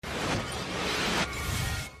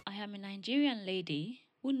Nigerian lady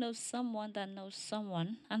who knows someone that knows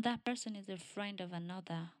someone, and that person is a friend of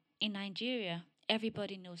another. In Nigeria,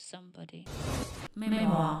 everybody knows somebody.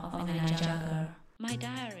 Memoir of a Nigeria girl. My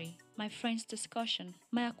diary, my friend's discussion,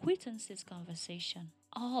 my acquaintances' conversation,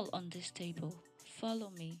 all on this table.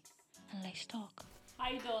 Follow me and let's talk.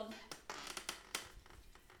 Hi, Don.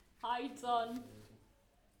 Hi, Don.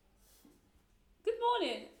 Good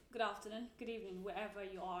morning, good afternoon, good evening, wherever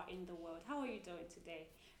you are in the world. How are you doing today?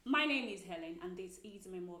 My name is Helen, and this is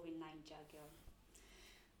Memoir of a Nigeria girl.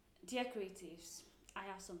 Dear creatives, I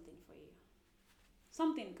have something for you.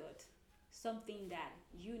 Something good. Something that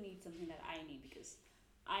you need, something that I need, because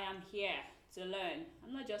I am here to learn.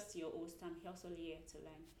 I'm not just your host, I'm also here to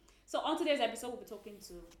learn. So on today's episode, we'll be talking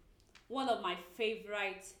to one of my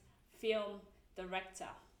favorite film director.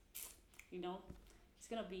 It's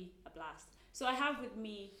gonna be a blast. So I have with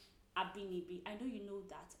me Abinibi. I know you know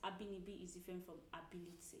that Abinibi is different from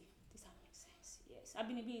ability. Does that make sense? Yes.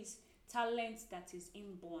 Abinibi is talent that is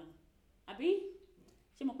inborn. Abi?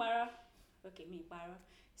 Shimokpara? Okay, me para.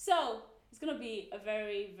 So it's gonna be a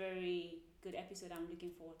very, very good episode. I'm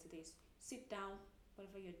looking forward to this. Sit down,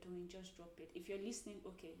 whatever you're doing, just drop it. If you're listening,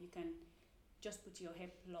 okay, you can just put your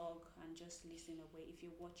head plug and just listen away. If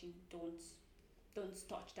you're watching, don't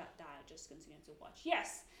touch that dial, just continue to watch.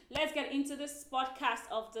 Yes, let's get into this podcast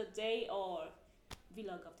of the day or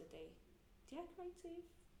vlog of the day. Dear creative.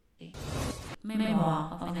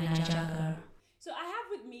 Memoir of a Nigeria girl. So I have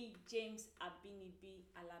with me James Abinibi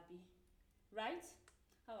Alabi, right?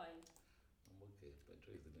 How are you? I'm okay.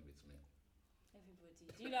 Petrol is dealing with me. Everybody,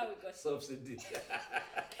 do you know how we got here? Subsidy.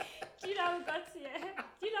 Do you know how we got here?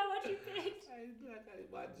 Do you know what you paid? I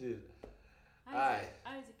can imagine.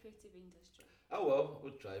 How is the creative industry? Oh well,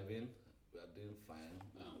 we're thriving. We are doing fine.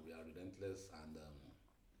 We are relentless, and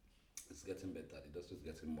it's getting better. The industry is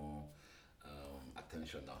getting more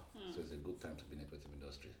attention now. So it's a good time to be in the creative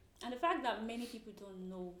industry. And the fact that many people don't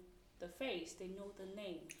know the face, they know the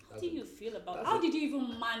name. How do you feel about it? That's How did you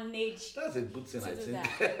even manage That's a good thing, to I do think.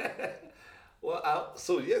 that? Well,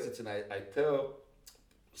 so here's the thing. I tell.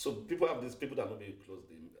 So people have this. People that know me close.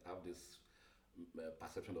 They have this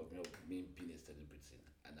perception of me being a celebrity,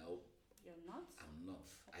 and You're not? I'm not.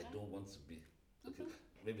 Okay. I don't want to be. Okay.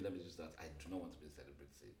 Maybe let me use that. I do not want to be a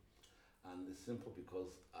celebrity. And it's simple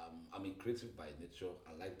because I'm a creative by nature.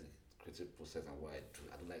 I like the creative process and what I do.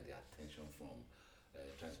 I don't like the attention from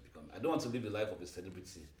trying to become. I don't want to live the life of a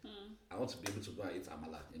celebrity. I want to be able to go and eat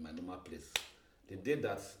amala in my normal place. The day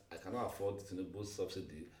that I cannot afford Tinubu's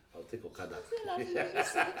subsidy, I'll take Okada.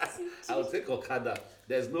 I'll take Okada.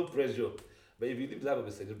 There's no pressure. But if you live the life of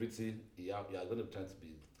a celebrity, you are going to try to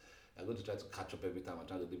be. I'm going to try to catch up every time I'm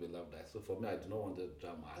trying to live a life that. So for me, I do not want the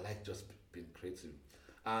drama. I like just being creative.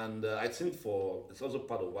 And I think it's also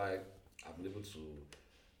part of why I've been able to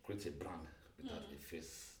create a brand without a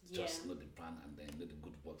face. Just know the brand and then know the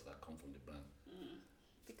good works that come from the brand.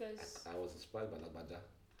 Because I was inspired by Lagbaja.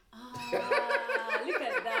 look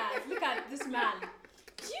at that. Look at this man.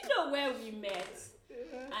 Do you know where we met?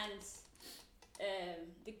 And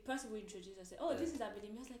the person who introduced us said, "Oh, this is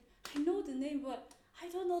Abidemi." I was like, "I know the name, but I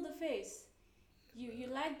don't know the face." You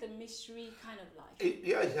like the mystery kind of life.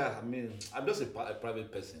 Yeah. I mean, I'm just a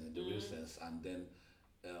private person in the real sense, and then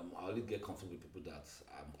I only get comfortable with people that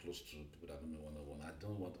I'm close to, people that know me one-on-one. I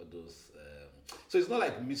don't want all those. So it's not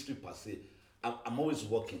like mystery per se. I'm always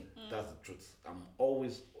working. That's the truth. I'm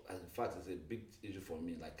always. In fact, it's a big issue for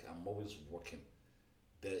me. Like I'm always working.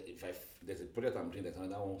 If there's a project I'm doing, there's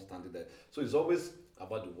another one standing there. So it's always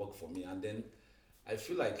about the work for me, and then I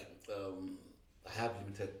feel like I have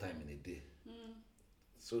limited time in a day.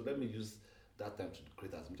 So let me use that time to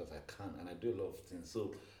create as much as I can, and I do a lot of things.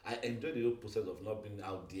 So I enjoy the whole process of not being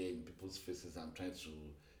out there in people's faces and trying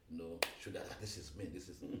to, show that this is me. This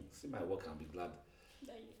is see my work and be glad.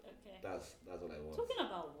 Okay. That's what I want. Talking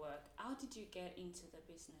about work, how did you get into the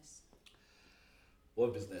business?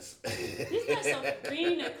 What business? Business of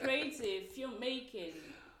being a creative, filmmaking.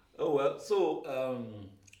 Oh well, so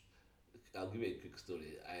I'll give you a quick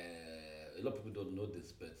story. A lot of people don't know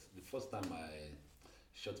this, but the first time I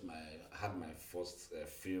had my first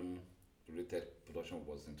film-related production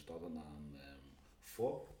was in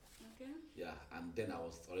 2004. Okay. Yeah, and then I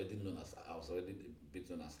was already a bit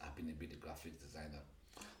known as Abinibi, the graphic designer.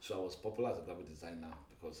 So I was popular as a graphic designer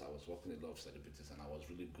because I was working with a lot of celebrities and I was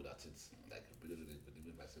really good at it. Like really, really good,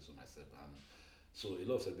 even if I say so myself. And so a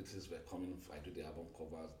lot of celebrities were coming. I did the album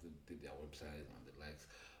covers, did their website and the likes.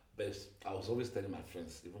 But I was always telling my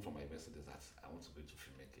friends, even from my universities, that I want to go into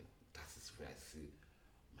filmmaking. That is where I see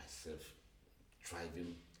myself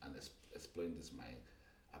thriving and exploring my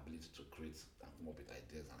ability to create and come up with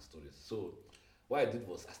ideas and stories. So what I did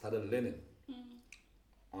was I started learning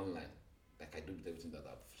online. Like I do with everything that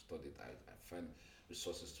I've studied. I find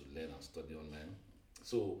resources to learn and study online.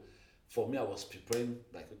 So for me, I was preparing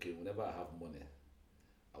like, okay, whenever I have money,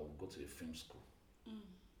 I will go to a film school.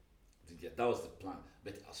 Yeah, that was the plan.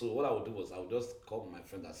 But so what I would do was I would just call my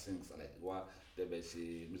friend that sings like what there was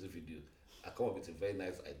a music video. I come up with a very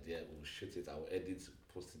nice idea. We'll shoot it. I will edit,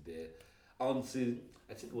 post it there. Until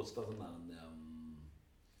I think it was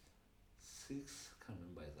 2006. Can't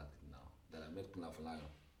remember exactly now that I met Kuna Lion.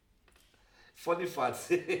 Funny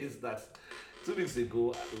fact is that 2 weeks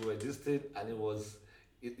ago we were distant and it was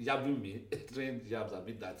yabbing me, trained jabs a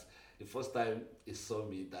bit that the first time he saw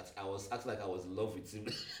me that I was acting like I was in love with him.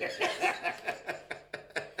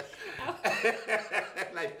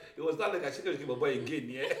 Like it was not like I should have a boy again,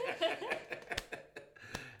 yeah.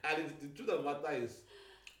 And the truth of the matter is,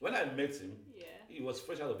 when I met him, he was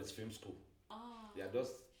fresh out of his film school. He had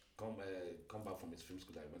just come back from his film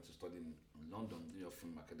school that I went to study in London, New York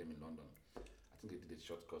Film Academy in London. I think he did a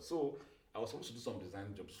short course. So I was supposed to do some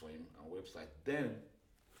design jobs for him on website. Then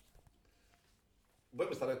when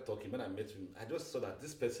we started talking, when I met him, I just saw that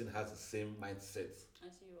this person has the same mindset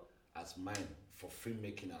as mine for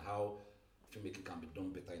filmmaking and how filmmaking can be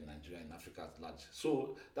done better in Nigeria and Africa at large.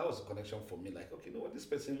 So that was a connection for me. Like, okay, you know what, this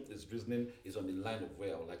person is reasoning is on the line of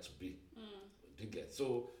where I would like to be. Do you get?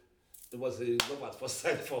 So it was a love at first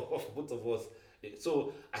sight for both of us.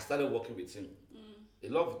 So I started working with him. A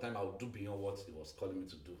lot of the time I would do beyond what he was calling me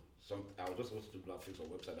to do. I was just supposed to do graphics or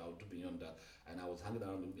website. I would do beyond that, and I was hanging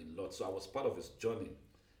around him a lot. So I was part of his journey.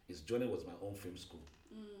 His journey was my own film school.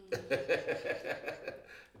 So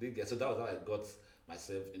that was how I got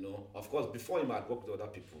myself. You know, of course, before him, I had worked with other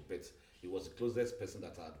people, but he was the closest person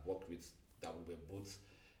that I had worked with. That we were both,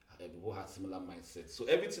 we both had similar mindsets. So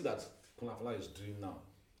everything that Kunafala is doing now,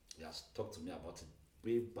 he has talked to me about it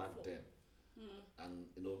way back then. And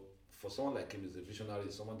you know, for someone like him, he's a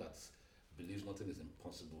visionary, someone that believes nothing is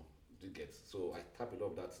impossible. Do you get? So I tap a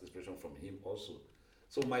lot of that inspiration from him also.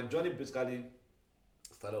 So my journey basically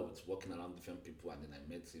started with working around different people, and then I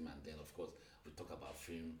met him, and then of course we talk about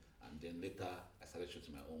film, and then later I started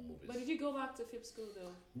shooting my own movies. But did you go back to film school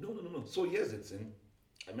though? No. So here's the thing.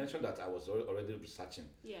 I mentioned that I was already researching.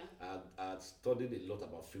 Yeah. I had studied a lot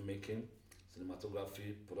about filmmaking,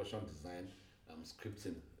 cinematography, production design,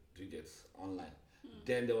 scripting. Do you get? Online.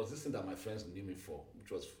 Then there was this thing that my friends knew me for,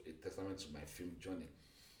 which was a testament to my film journey.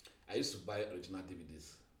 I used to buy original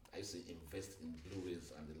DVDs. I used to invest in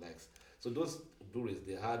Blu-rays and the likes. So those Blu-rays,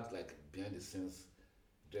 they had like behind the scenes,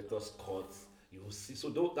 director's cuts. You will see. So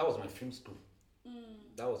that was my film school.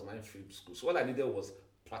 That was my film school. So all I needed was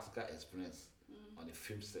practical experience on a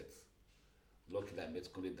film set. Luckily, I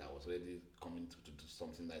met colleague that was already coming to do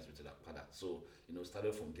something nice with that father. So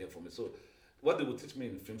started from there for me. So what they would teach me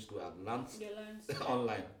in film school, I've learned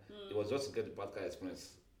online. It was just to get the practical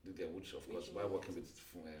experience, which of course, by working with,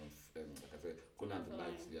 like I said, Conan the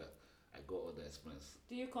Lights, I got all the experience.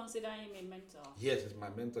 Do you consider him a mentor? Yes, he's my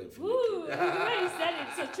mentor in filmmaking. Ooh, the way you said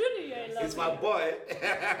it, so truly you're in love. It's my boy.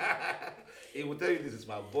 He will tell you this is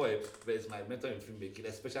my boy, but it's my mentor in filmmaking,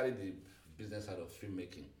 especially the business side of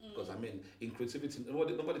filmmaking. Because I mean, in creativity,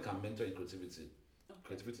 nobody can mentor in creativity.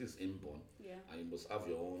 Creativity is inborn, and you must have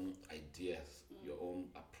your own ideas, your own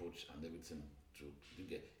approach, and everything to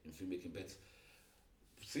get in filmmaking. But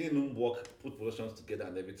seeing him work, put productions together,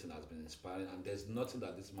 and everything has been inspiring. And there's nothing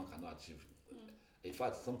that this man cannot achieve. In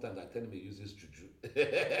fact, sometimes I tell him he uses juju.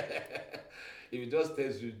 If he just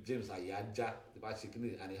tells you James Ayaja,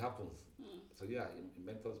 and it happens. So yeah, he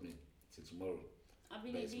mentors me till tomorrow.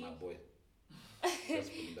 Abinibi. But it's my boy.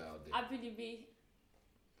 Just putting that out there. Abinibi.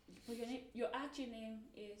 Your actual name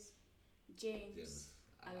is James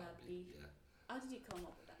Alabi. Yeah. How did you come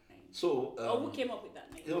up with that name? So, or who came up with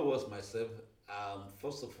that name? It was myself.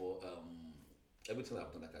 First of all, everything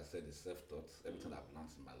I've done, like I said, is self-taught. Everything I've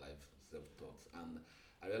learned in my life, self-taught. And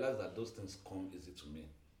I realized that those things come easy to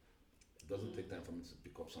me. It doesn't take time for me to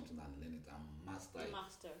pick up something and learn it and master it.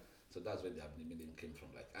 So that's where the Abinibi name came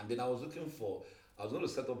from. And then I was going to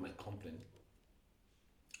set up my company.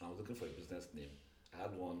 I was looking for a business name. I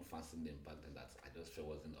had one fancy name back then that I just felt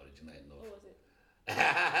wasn't original enough. What was it?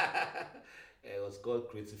 It was called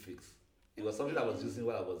Creative Fix. It was something I was using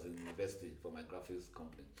while I was in university for my graphics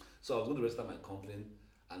company. So I was going to register my company,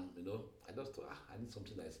 and I just thought, I need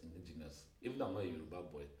something that is indigenous. Even though I'm not a Yoruba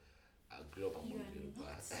boy, I grew up among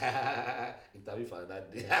Yoruba. Interview for that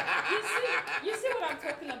day. you see what I'm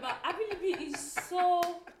talking about? Abinibi is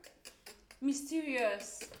so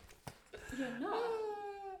mysterious. You're not.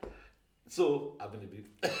 So, Abinibi.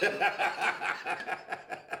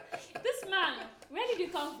 This man, where did you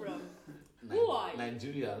come from? Who are you?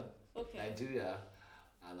 Nigerian. Okay. Nigeria,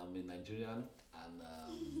 and I'm a Nigerian, and I'm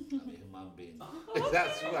a human being.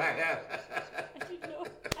 That's who I am. I didn't know.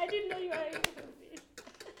 I didn't know you were a human being.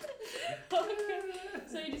 Okay.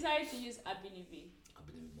 So you decided to use Abinibi I've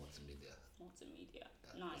been in multimedia. multimedia.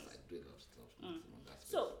 Yes, Nice. I do a lot of stuff on that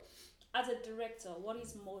space. So, as a director, what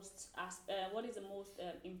is the most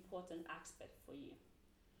important aspect for you?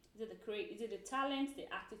 Is it is it the talent, the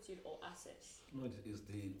attitude, or access? No, it's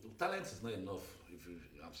the talent is not enough. If you,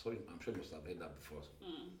 I'm sorry, I'm sure you must have heard that before.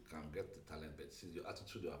 You can get the talent, but see, your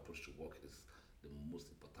attitude, your approach to work is the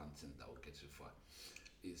most important thing that will get you far.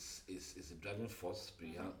 Is the driving force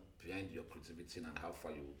behind your creativity and how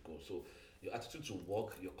far you will go. So your attitude to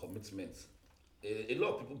work, your commitment. A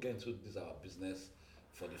lot of people get into this our business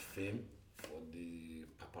for the fame, for the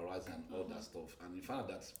paparazzi and all that stuff, and you find out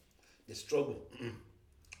that they struggle.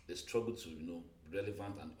 They struggle to be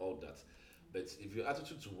relevant and all that. But if your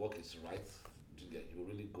attitude to work is right, you will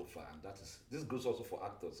really go far. And this goes also for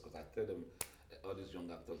actors, because I tell them all these young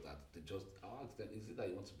actors that I'll ask them, is it that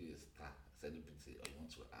you want to be a star celebrity or you want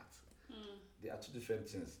to act? They are two different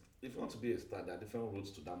things. If you want to be a star, there are different routes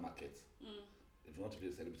to that market. If you want to be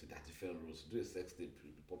a celebrity, there are different routes. Do a sex tape,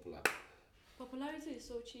 you'll be popular. Popularity is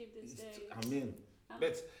so cheap these days. I mean,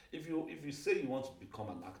 but if you say you want to become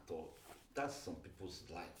an actor, that's some people's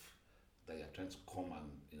life that you're trying to come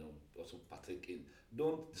and also partake in.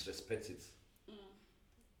 Don't disrespect it.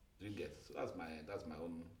 Do you get? So that's my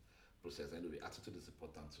own process. Anyway, attitude is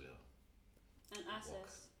important to you. And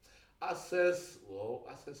access.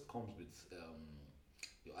 Access comes with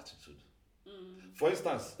your attitude. For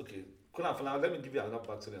instance, okay, Kuna Falana, let me give you another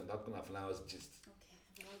backstory on that Kuna Falana's gist.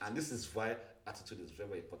 Okay. And this is why attitude is very,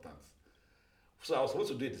 very important. So I was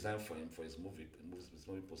supposed to do a design for him for his movie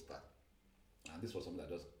poster. And this was something that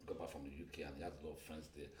just got back from the UK, and he has a lot of friends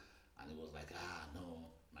there. And he was like, no,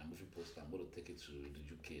 my movie poster, I'm going to take it to the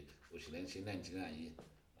UK. I was like,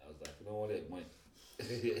 you know what, Egmont?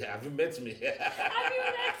 Have you met me? Have you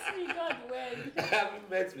met me? God, when? Have you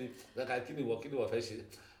met me? Like, I can't walk in.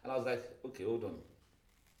 And I was like, okay, hold on.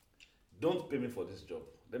 Don't pay me for this job.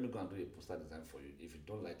 Let me go and do a poster design for you. If you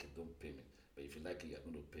don't like it, don't pay me. But if you like it, you're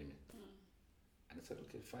going to pay me. And he said,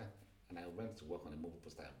 okay, fine. And I went to work on a movie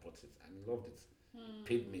poster. I bought it and he loved it.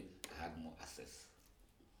 Paid me. I had more access.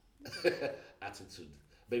 Attitude.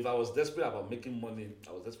 But if I was desperate about making money,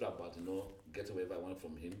 I was desperate about getting whatever I wanted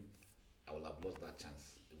from him, I would have lost that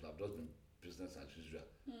chance. It would have just been business as usual.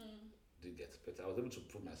 Did get, but I was able to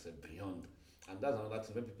prove myself beyond. And that's another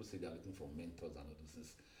thing. When people say they're looking for mentors and all these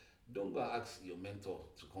things, don't go and ask your mentor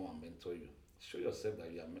to come and mentor you. Show yourself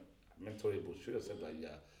that you are mentorable. Show yourself that you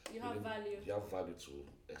have value. You have value to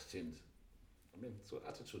exchange. I mean, so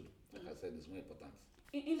attitude, like I said, is more important.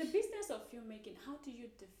 In the business of filmmaking, how do you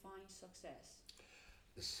define success?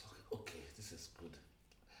 Okay, this is good.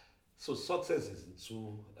 So success is in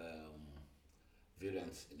two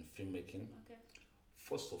variants in filmmaking. Okay.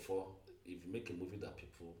 First of all, if you make a movie that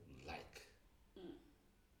people like,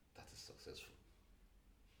 that is successful.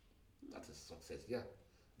 That is success. Yeah,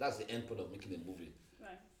 that's the end point of making a movie.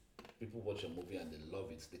 Right. People watch your movie and they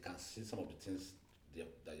love it. They can see some of the things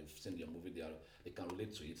that you've seen in your movie. They can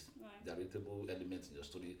relate to it. Right. The relatable elements in your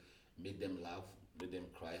story make them laugh, make them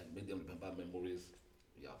cry, make them remember memories.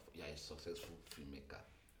 You're a successful filmmaker.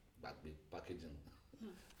 But with packaging.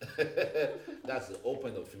 That's the whole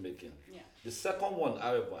point of filmmaking. Yeah. The second one,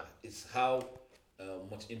 however, is how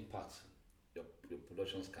much impact your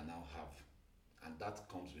productions can now have. And that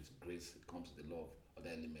comes with grace, it comes with the love of other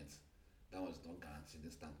elements. That one is not guaranteed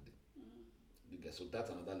instantly. So that's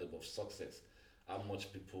another level of success. How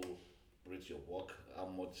much people rate your work, how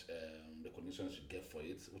much recognition you get for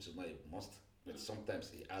it, which is not a must, but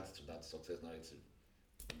sometimes it adds to that success narrative.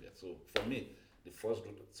 So for me, the first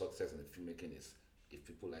root of success in the filmmaking is if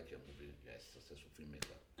people like your movie, you're a successful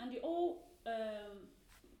filmmaker. And the old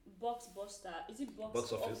box buster, is it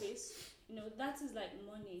box office? That is like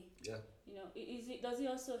money. Yeah. Does it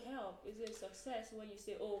also help? Is it a success when you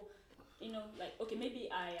say, okay, maybe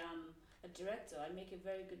I am a director, I make a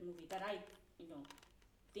very good movie that I,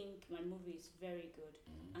 think my movie is very good,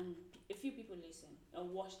 and a few people listen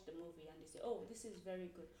and watch the movie and they say, oh, this is very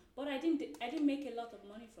good, but I didn't make a lot of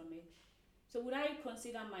money from it. So would I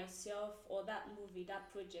consider myself or that movie,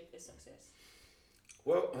 that project, a success?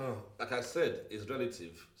 Well, like I said, it's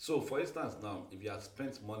relative. So for instance now, if you have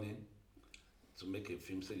spent money to make a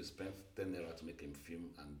film, say you spent 10 naira to make a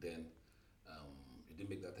film and then you didn't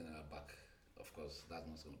make that 10 naira back, of course, that's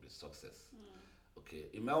not going to be a success. Okay,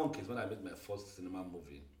 in my own case, when I made my first cinema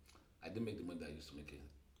movie, I didn't make the money that I used to make it.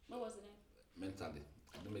 What was the name? Mentally,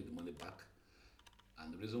 I didn't make the money back.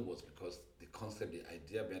 And the reason was because the concept, the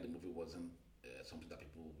idea behind the movie wasn't something that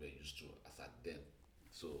people were used to as at then.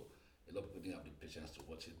 So a lot of people didn't have the patience to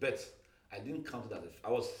watch it. But I didn't count that if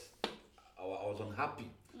I was unhappy.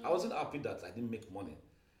 I wasn't happy that I didn't make money.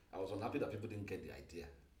 I was unhappy that people didn't get the idea.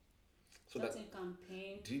 So That's that in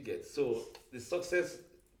campaign. do you get? So the success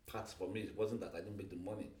part for me wasn't that I didn't make the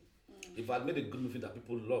money. If I had made a good movie that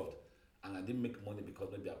people loved, and I didn't make money because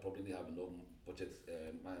maybe I probably didn't have enough budget,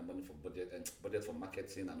 money for budget and budget for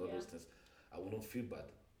marketing and all those things, I wouldn't feel bad.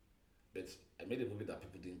 But I made a movie that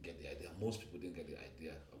people didn't get the idea. Most people didn't get the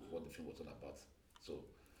idea of what the film was all about. So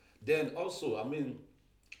then also, I mean,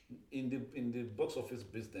 in the box office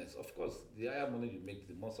business, of course, the higher money you make,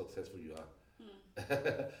 the more successful you are.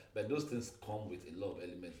 But those things come with a lot of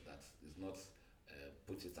elements that is not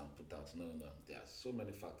put it and put out. No, no, no. There are so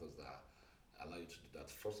many factors that allow you to do that.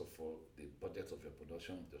 First of all, the budget of your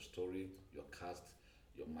production, your story, your cast,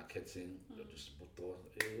 your marketing, your distributor,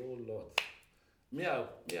 a whole lot.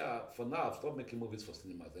 For now, I've stopped making movies for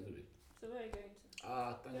cinemas anyway. So where are you going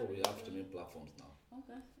to? Thank God we have streaming platforms now.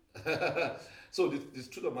 Okay. So the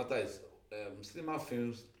truth of the matter is, cinema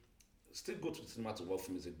films, still go to the cinema to watch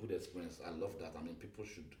film is a good experience. I love that. I mean, people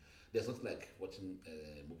should. There's nothing like watching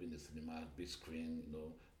a movie in the cinema, big screen,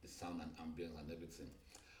 the sound and ambience and everything.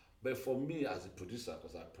 But for me as a producer,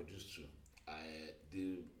 because I produce too,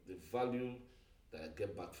 the value that I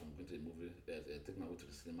get back from going to the movie, taking my way to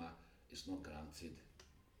the cinema, is not guaranteed.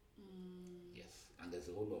 Yes, and there's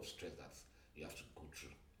a whole lot of stress that you have to go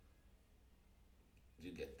through.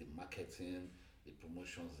 You get the marketing, the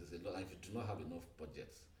promotions. There's a lot, and if you do not have enough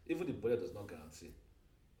budget, even the budget does not guarantee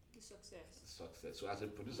The success. success. So as a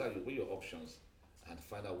producer, you weigh your options and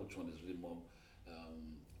find out which one is really more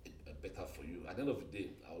better for you. At the end of the day,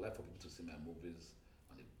 I would like for people to see my movies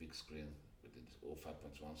on the big screen with the old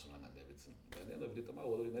 5.1 surround and everything. But at the end of the day,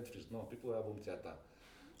 tomorrow Netflix, no, people have home theater.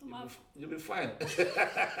 You'll be fine.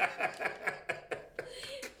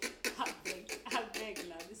 I beg,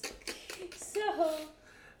 ladies. So,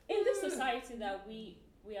 in this society that we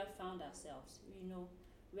have found ourselves,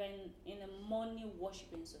 we're in a money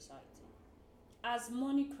worshipping society. As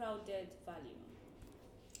money crowded value,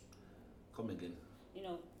 Come again.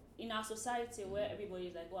 in our society where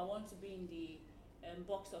everybody's like, I want to be in the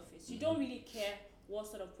box office. You don't really care what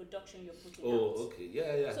sort of production you're putting out. Oh, okay.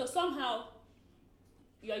 Yeah. So somehow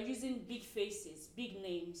you are using big faces, big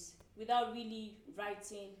names, without really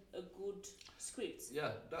writing a good script.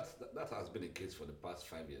 Yeah, that has been the case for the past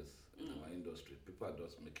 5 years in our industry. People are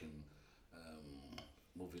just making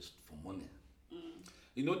movies for money.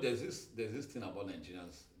 There's this thing about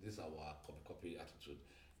Nigerians. This is our copy attitude.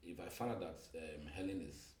 If I find out that Helen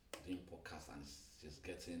is doing podcast and she's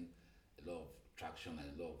getting a lot of traction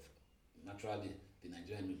and a lot of, naturally the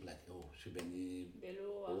Nigerian will be like, she Benny,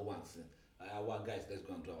 once. Our guys, let's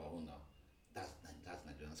go and do our own now. That's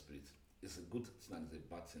Nigerian spirit. It's a good thing and it's a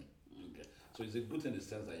bad thing. Okay. So it's a good thing in the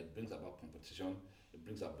sense that it brings about competition. It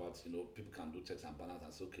brings about, people can do checks and balance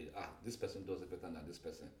and say, okay, this person does it better than this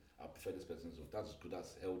person. I prefer this person, so that's good,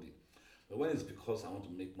 that's healthy. But when it's because I want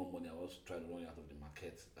to make more money, I want to try to run out of the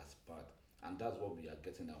market, that's bad. And that's what we are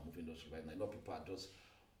getting in our movie industry right now. A lot of people are just,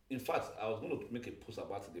 in fact, I was going to make a post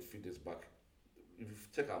about it a few days back. If you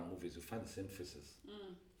check our movies, you find the same faces.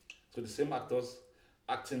 So the same actors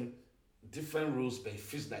acting different roles, but it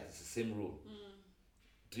feels like it's the same role.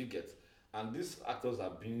 Do you get? And these actors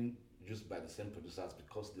are being used by the same producers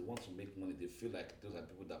because they want to make money. They feel like those are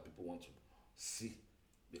people that people want to see.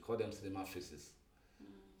 They call them cinema faces.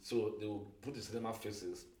 So they will put the cinema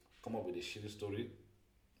faces, come up with a shitty story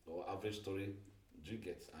or average story. Do you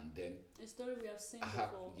get? And then a story we have seen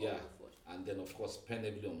before. Yeah. And then of course spend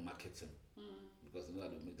heavily on marketing because they know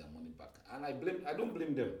that they'll make their money back. And I don't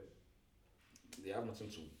blame them. They have nothing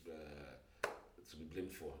to be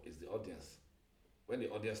blamed for. It's the audience. When the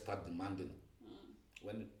audience start demanding,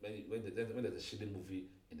 when there's a shitty movie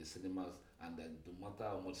in the cinemas, and then no matter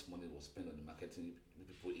how much money was spent on the marketing,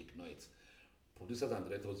 people ignore it. Producers and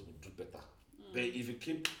directors will do better. But if you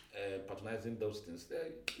keep patronizing those things, there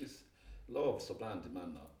is law of supply and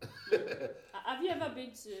demand now. Have you ever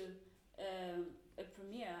been to a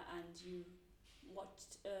premiere and you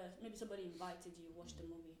watched, maybe somebody invited you, watched the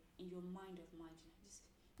movie, in your mind of margin?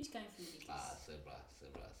 This kind of movie. Several.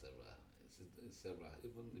 It's several.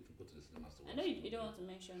 Even if you go to the cinemas to watch. I know you don't want to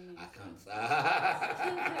mention names. I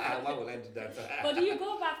can't. Why would I do that? But do you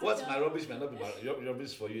go back to What's my rubbish may not be my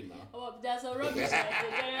rubbish for you now. Oh, there's a rubbish, like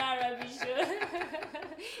a general rubbish.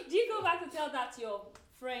 Do you go back to tell that to your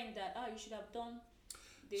friend that you should have done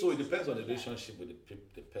this? So it depends on the relationship with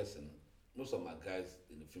the person. Most of my guys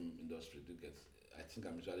in the film industry do get. I think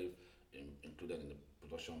I'm usually included in the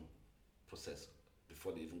production process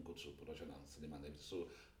before they even go to production and cinema and everything. So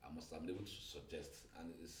I'm able to suggest, and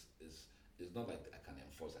it's not like I can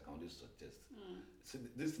enforce. I can only suggest. See,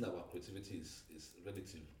 this thing about creativity is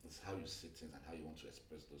relative. It's how you see things and how you want to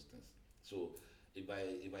express those things. So if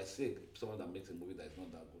I say someone that makes a movie that is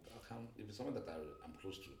not that good, if it's someone that I'm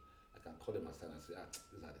close to, I can call them aside and say,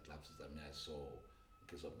 these are the lapses that I saw. In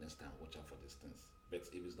case of next time, watch out for these things. But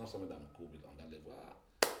if it's not something that I'm cool with on that level,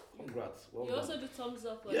 congrats. Well You done. also do thumbs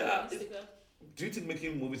up on Yeah, Instagram. Do you think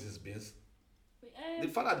making movies is beans? Um, The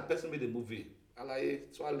fact that the person made a movie,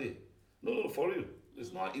 Alaye, Twale. No, for real.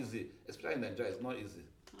 It's not easy. Especially in Nigeria, it's not easy.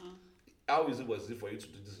 How easy was it for you to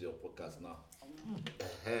do this your podcast now?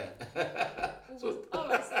 So all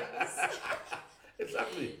right, so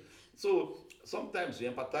exactly. So sometimes you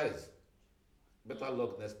empathize. Better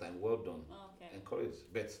luck next time. Well done. okay. Encourage.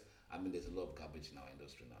 But I mean, there's a lot of garbage in our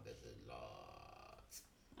industry now. There's a lot.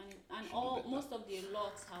 And Should do all better. most of the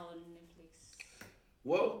lots are on Netflix.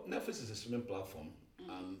 Well, Netflix is a streaming platform,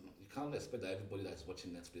 and you can't expect that everybody that's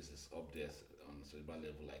watching Netflix is up there on cerebral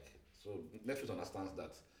level. So Netflix understands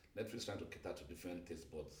that Netflix is trying to cater to different taste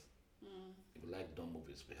buds. If you like dumb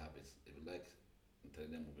movies, we have it. If you like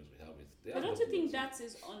intelligent movies, we have it. But don't you think that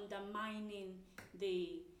is undermining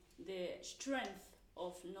the strength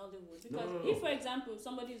of Nollywood? Because No. if, for example,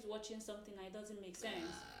 somebody is watching something and it doesn't make sense,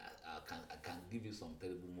 I can give you some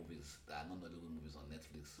terrible movies that are not Hollywood movies on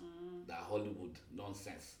Netflix. That are Hollywood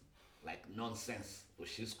nonsense, like nonsense.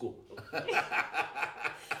 Oshisko.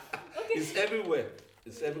 It's everywhere.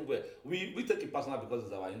 It's everywhere. We take it personal because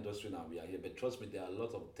it's our industry now. We are here, but trust me, there are a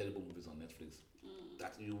lot of terrible movies on Netflix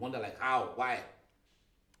that you wonder like how, why.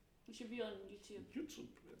 it should be on YouTube. YouTube.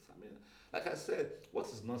 Yes, I mean, like I said, what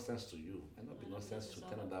is nonsense to you might not be Might not be nonsense to 10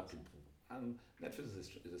 nonsense. other people. And Netflix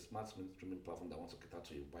is a smart streaming platform that wants to cater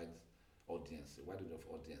to a wide audience, a wide range of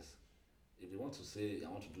audience. If they want to say, I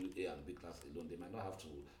want to do A and B class alone, they might not have to.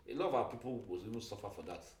 A lot of our people will even suffer for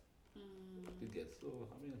that. You get. So,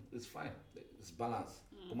 I mean, it's fine. It's balanced.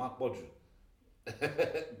 Come on, Podju.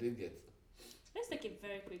 They get. Let's take a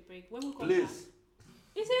very quick break. When we come Please. back,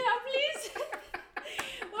 you say that, please.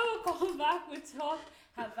 When we come back, we talk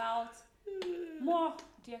about more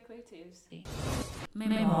Dear Creatives.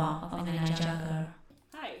 Memoir of a Nigeria girl.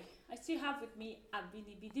 Hi, I still have with me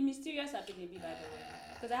Abinibi, the mysterious Abinibi, by the way,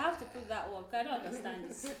 because I have to put that word. 'Cause I don't understand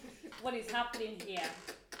this, what is happening here.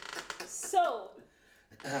 So,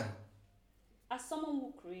 as someone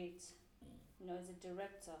who creates, as a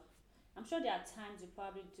director, I'm sure there are times you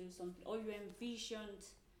probably do something, or you envisioned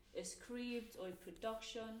a script or a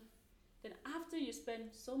production. Then after you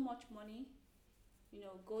spend so much money, you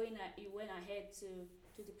went ahead to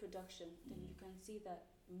the production, then you can see that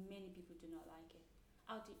many people do not like it.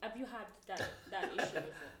 Have you had that issue before?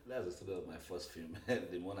 That's the story of my first film,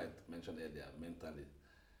 the one I mentioned earlier, Mentally.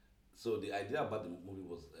 So the idea about the movie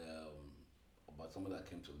was about someone that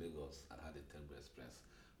came to Lagos and had a terrible experience.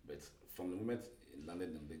 But from the moment it landed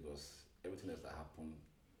in Lagos, everything else that happened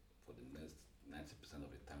for the next 90%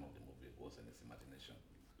 of the time of the movie was in his imagination.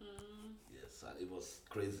 Yes, and it was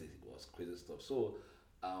crazy. It was crazy stuff. So,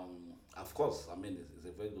 of course, I mean, it's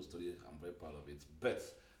a very good story. I'm very proud of it. But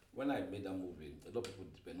when I made that movie, a lot of people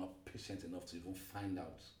were not patient enough to even find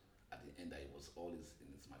out at the end that it was all in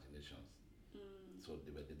his imaginations. So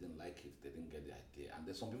they didn't like it. They didn't get the idea. And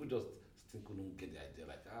then some people just still couldn't get the idea.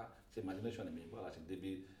 Like, it's imagination. I mean, well,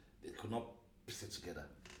 actually, they could not piece it together.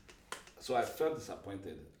 So I felt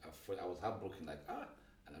disappointed. I was heartbroken. Like,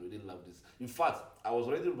 and I really love this. In fact, I was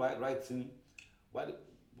already writing. When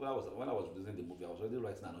I was releasing the movie, I was already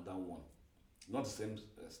writing another one. Not the same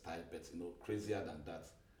style, but crazier than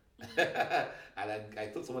that. And I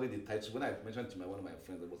told somebody the title. When I mentioned to one of my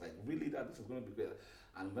friends, I was like, really, that this is going to be great.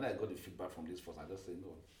 And when I got the feedback from this first, I just said,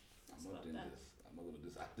 no, I'm not doing this. I'm not going to do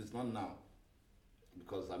this. At least not now.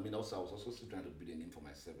 Because I was also still trying to build a name for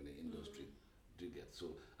myself in the industry. Do you get?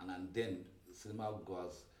 So, and then cinema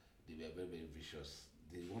goers, they were very, very vicious.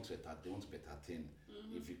 They want to be entertained.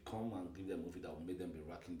 If you come and give them a movie that will make them be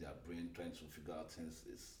racking their brain trying to figure out things,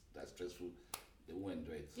 that's stressful. They won't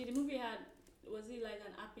enjoy it. Did the movie was it like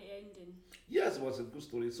an happy ending? Yes, it was a good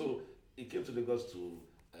story. So he came to Lagos to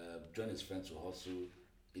join his friend to hustle.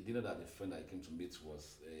 He didn't know that the friend that he came to meet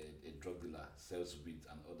was a drug dealer, sells weed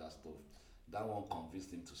and other stuff. That one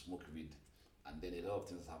convinced him to smoke weed, and then a lot of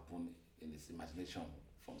things happened in his imagination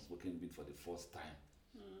from smoking weed for the first time.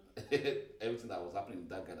 Everything that was happening in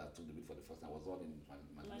that guy that took the weed for the first time was all in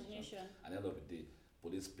imagination. And at the end of the day,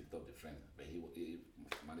 police picked up the friend, but he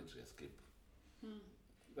managed to escape.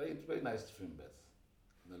 Very, very nice film, but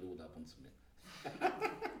Nollywood happened to me.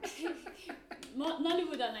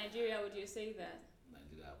 Nollywood and Nigeria, would you say that?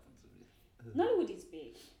 Nigeria happened to me. Nollywood is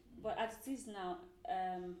big, but as it is now,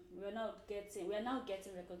 we're now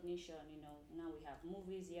getting recognition. Now we have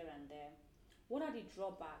movies here and there. What are the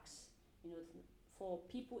drawbacks? For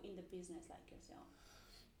people in the business like yourself.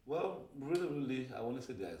 Well, really, really, I want to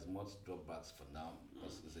say there is much drawbacks for now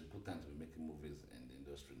because it's a good time to be making movies in the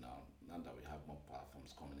industry now. Now that we have more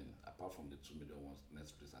platforms coming in, apart from the 2 million ones,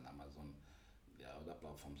 Netflix and Amazon, there are other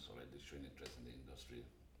platforms already showing interest in the industry.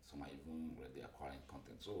 Some are even already acquiring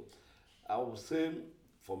content. So I would say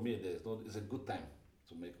for me, it's a good time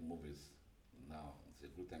to make movies now. It's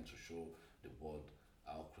a good time to show the world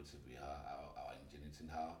how creative we are, our ingenuity,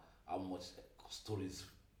 how much stories,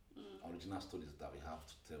 original stories that we have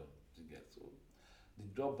to tell to get. So the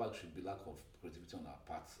drawback should be lack of creativity on our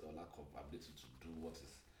part or lack of ability to do what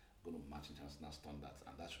is going to match international standards,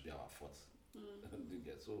 and that should be our fault. You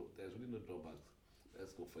get. So there's really no drawbacks.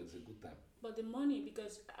 Let's go for it. It's a good time. But the money,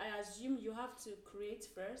 because I assume you have to create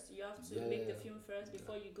first, you have to make the film first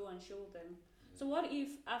before you go and show them. So what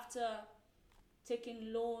if after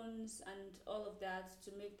taking loans and all of that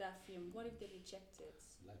to make that film, what if they reject it?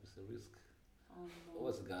 Life is a risk. Oh no.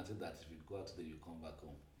 What's the guarantee that if you go out today, you come back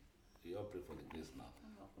home? You all pray for the grace now.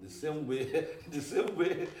 Oh, The same way, the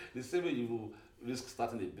same way you will risk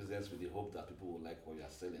starting a business with the hope that people will like what you are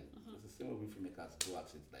selling. It's the same way we filmmakers go at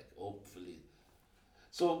it, like hopefully.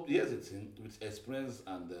 So here's the thing: with experience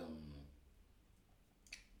and the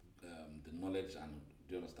knowledge, and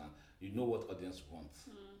do you understand? You know what audience wants.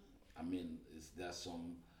 I mean, there are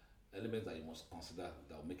some elements that you must consider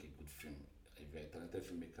that will make a good film. If you're a talented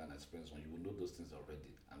filmmaker and experienced one, you will know those things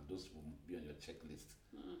already, and those will be on your checklist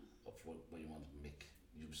of what you want to make.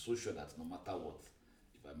 You'll be so sure that no matter what,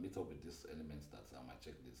 if I meet up with these elements that are on my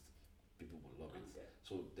checklist, people will love it. Okay.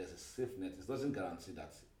 So there's a safe net. It doesn't guarantee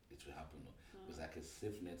that it will happen. No. It's like a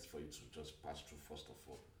safe net for you to just pass through. First of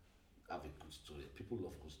all, have a good story. People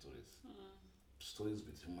love good stories. Stories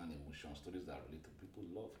with human emotion, stories that relate to people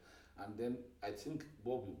love. And then I think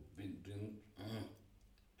what we've been doing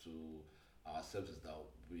to ourselves is that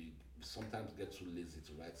we sometimes get too lazy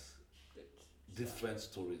to write different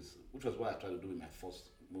stories, which was what I tried to do with my first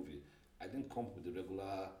movie. I didn't come with the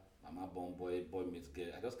regular mama born boy meets girl.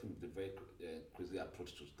 I just came with a very crazy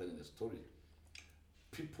approach to telling a story.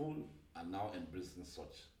 People are now embracing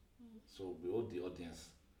such. So we owe the audience,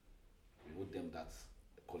 we owe them that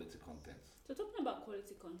quality content. So talking about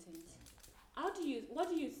quality content, what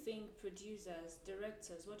do you think producers,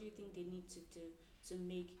 directors, what do you think they need to do to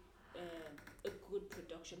make a good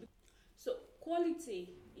production? So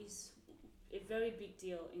quality is a very big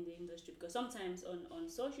deal in the industry, because sometimes on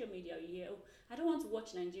social media you hear, oh, I don't want to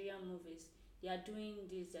watch Nigerian movies. They are doing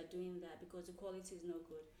this, they are doing that because the quality is not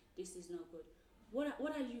good. This is not good.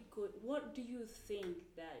 What do you think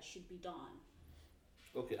that should be done?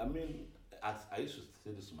 Okay, I mean, as I used to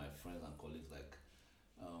say this to my friends and colleagues, like,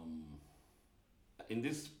 in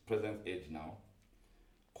this present age now,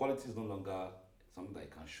 quality is no longer something that you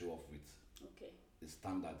can show off with. Okay. It's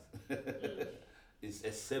standard. It's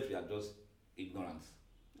except you are just ignorant.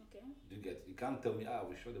 Okay. You can't tell me,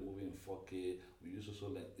 we shot the movie in 4K, we use social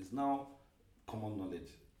lens. It's now common knowledge.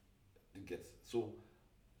 You get. So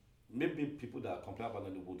maybe people that complain about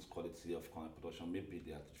Nollywood's quality of content production, maybe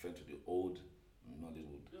they are different to the old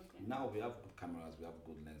Nollywood. Okay. Now we have good cameras, we have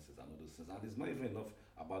good lenses and all those things. And it's not even enough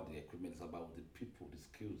about the equipment, it's about the people, the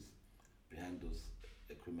skills behind those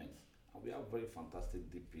equipment. And we have very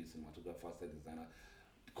fantastic DPs, cinematographers, set designer.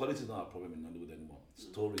 The quality is not a problem in Nollywood anymore.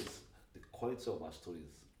 Stories, the quality of our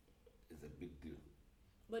stories is a big deal.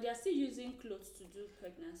 But they are still using clothes to do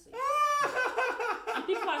pregnancy. And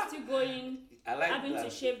people are still having to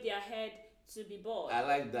shave their head to be bald. I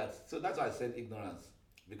like that. So that's why I said ignorance.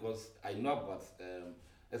 Because I know about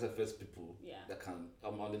SFS people that can,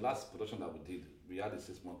 on the last production that we did, we had a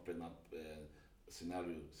 6-month pregnant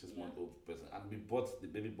scenario, 6-month-old person, and we bought the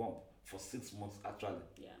baby bump for 6 months actually.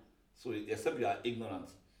 Yeah. So except you are ignorant,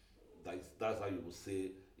 that's how you will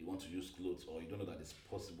say you want to use clothes, or you don't know that it's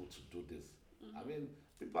possible to do this. I mean,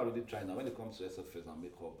 people are really trying now. When it comes to SFS and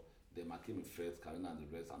makeup, the Makimi Fred, Karina and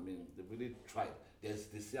the rest, I mean, they really tried. They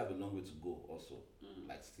still have a long way to go also.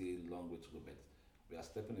 Like still a long way to go, but we are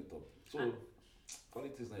stepping it up. So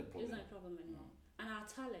quality is not a problem. It's not a problem anymore. And our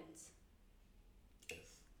talent.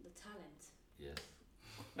 Yes. The talent. Yes.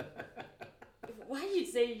 Why you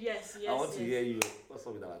say yes? I want to hear you. What's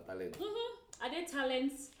up with our talent? Are they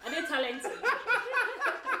talents? Are they talented?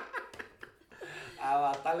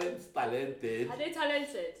 Our talent's talented. Are they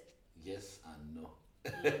talented? Yes and no.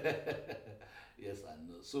 Yes and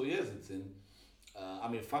no. So here's the thing.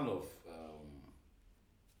 I'm a fan of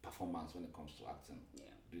performance when it comes to acting. Yeah.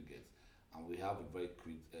 Do you get? And we have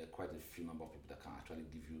quite a few number of people that can actually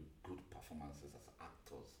give you good performances as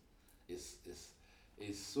actors.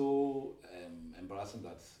 is so embarrassing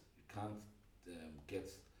that you can't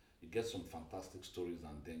get you get some fantastic stories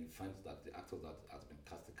and then you find that the actors that has been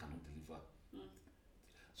casted cannot deliver. Mm.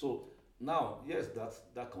 So now, yes,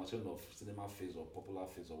 that conversation of cinema phase or popular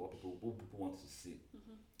phase or what people want to see.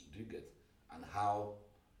 Mm-hmm. Do you get? And how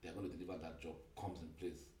they're going to deliver that job comes in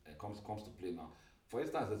place and comes to play now. For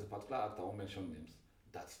instance, there's a particular actor I won't mention names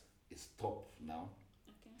that is top now.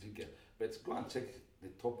 Okay. Do you get? But go and check the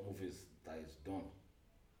top movies that is done.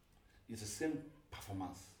 It's the same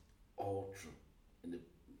performance all through. In the,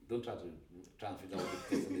 don't try and figure out what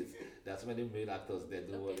the person is. There are so many male actors there.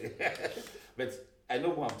 Don't worry. But I know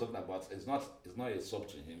what I'm talking about. It's not a sub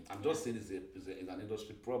to him. I'm just saying it's an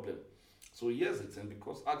industry problem. So yes, it's in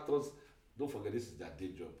because actors, don't forget this is their day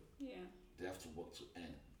job. Yeah. They have to work to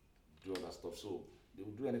earn, do all that stuff. So they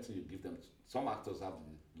will do anything you give them. Some actors have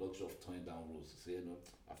the luxury of turning down roles. Say,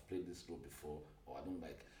 I've played this role before, or I don't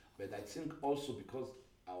like. But I think also because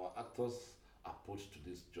our actors' approach to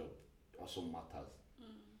this job also matters.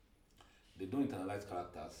 They don't internalize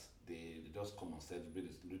characters. They just come on set, read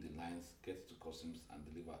the lines, get to costumes, and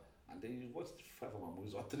deliver. And then you watch 5 of our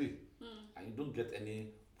movies or 3, and you don't get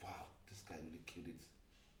any wow, this guy really killed it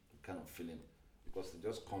kind of feeling because they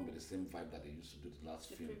just come with the same vibe that they used to do the last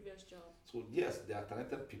film. Previous job. So yes, they are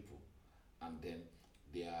talented people, and then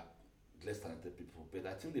they are less talented people. But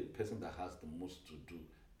I think the person that has the most to do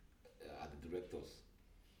are the directors,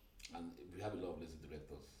 and we have a lot of lazy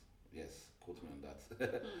directors. Yes, quote me on that.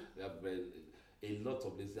 We have a lot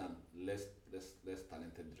of lazy and less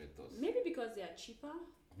talented directors. Maybe because they are cheaper.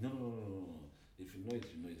 No. If you know it,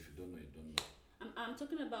 you know it. If you don't know it, don't know. I'm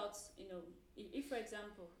talking about, if for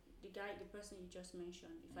example, the person you just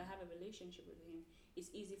mentioned, if I have a relationship with him, it's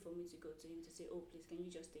easy for me to go to him to say, oh, please, can you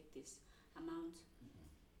just take this amount?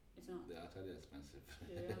 It's not. They're actually expensive.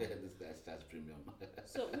 Yeah. This guy's charge premium.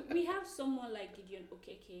 So we have someone like Gideon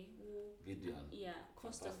Okeke who, Gideon.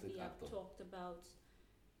 constantly have actor. talked about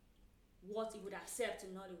what he would accept in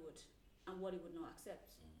Nollywood and what he would not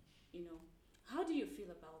accept. How do you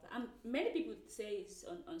feel about that? And many people say it's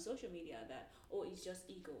on social media that, oh, it's just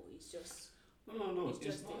ego, it's just No. it's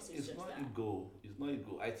just not. this, It's just not that. ego. It's not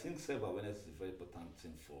ego. I think self-awareness is a very important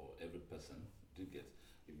thing for every person. Do you get?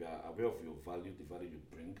 If you are aware of your value, the value you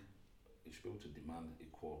bring, you should be able to demand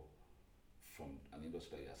equal from an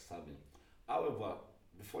industry that you are serving. However,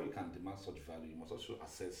 before you can demand such value, you must also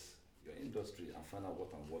assess your industry and find out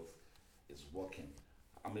what is working.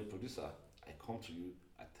 I'm a producer. I come to you.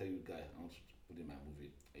 I tell you, guy, I want to put in my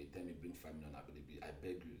movie. You tell me bring 5 million Abinibi. I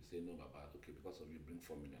beg you. Say no, Baba. Okay, because of you, bring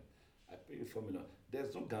 4 million. I pay you 4 million.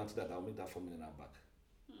 There's no guarantee that I'll make that 4 million back.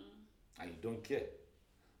 And you don't care.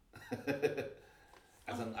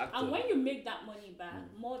 As an actor. And when you make that money back,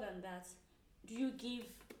 more than that, do you give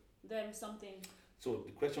them something? So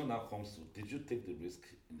the question now comes to, did you take the risk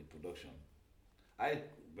in the production? I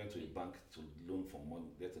went to a bank to get a loan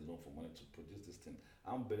for money to produce this thing.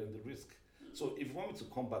 I'm bearing the risk. So if you want me to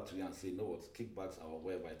come back to you and say, no, what, kickbacks or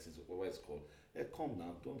whatever it is, whatever it's called, come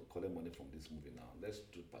now, don't collect money from this movie now. Let's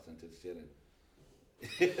do percentage sharing.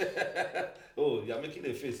 Oh, you're making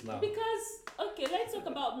a face now. Because, okay, let's talk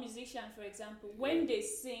about musicians, for example. When they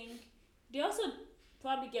sing, they also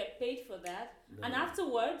probably get paid for that. And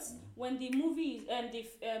afterwards, when the movie and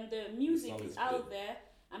the music is out there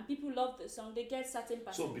and people love the song, they get certain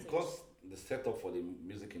percentage. So because the setup for the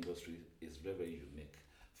music industry is very, very unique.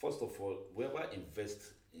 First of all, whoever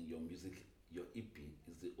invests in your music, your EP,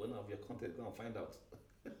 is the owner of your content. Go and find out.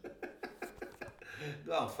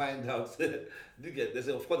 Go and find out. There's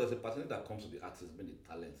a percentage that comes to the artist, being the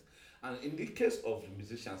talent. And in the case of the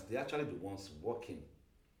musicians, they're actually the ones working.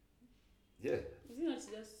 Yeah. Is it not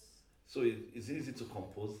just... So is it easy to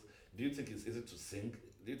compose? Do you think it's easy to sing?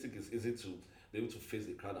 Do you think it's easy to be able to face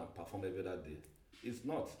the crowd and perform every other day? It's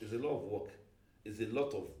not. It's a lot of work. It's a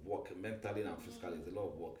lot of work, mentally and physically. It's a lot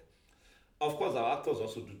of work. Of course, our actors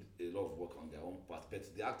also do a lot of work on their own part, but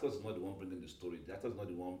the actor is not the one bringing the story. The actor is not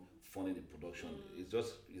the one funding the production.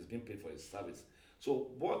 He's being paid for his service. So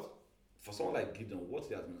for someone like Gideon, what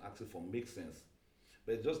he has been asking for makes sense.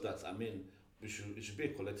 But it's just that, it should be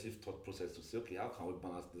a collective thought process to say, okay, how can we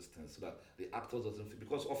balance this thing so that the actor doesn't feel,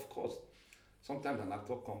 because of course, sometimes an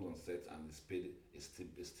actor comes on set and is paid a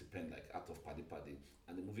stipend like out of paddy,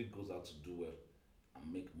 and the movie goes out to do well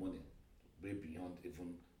and make money way beyond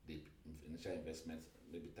even the initial investment,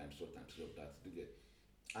 maybe times 2 of that.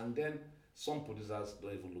 And then some producers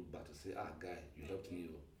don't even look back to say, guy, you helped me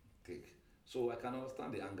take. So I can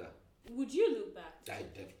understand the anger. Would you look back?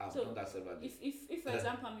 I've done that several days. If for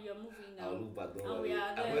example, I'm your movie now. I'll look back, don't and worry. we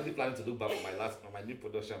are I'm already planning to look back on my new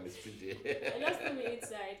production, Miss PJ. Just put me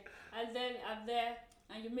inside. And then I'm there,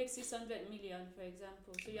 and you make 600 million, for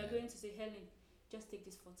example. So you're Yeah. going to say, Helen, just take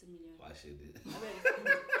this 40 million. Why should they? I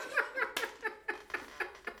bet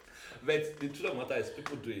But the truth of the matter is,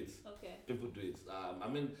 people do it. okay. People do it. I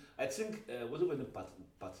mean, I think was it when in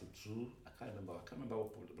party two? I can't remember. I can't remember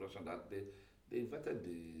what production that they invited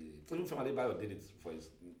the even from Alabi did it for his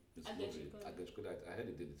movie. I heard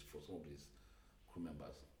they did it for some of his crew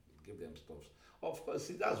members. Give them stuff. Of course,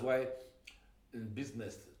 see that's why in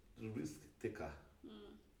business the risk taker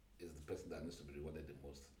is the person that needs to be rewarded the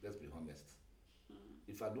most. Let's be honest.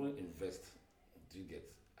 If I don't invest, do you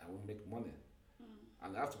get? I won't make money.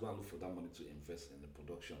 And I have to go and look for that money to invest in the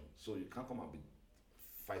production. So you can't come and be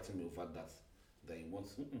fighting me over that you want.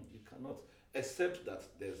 You cannot. Except that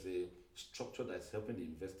there's a structure that's helping the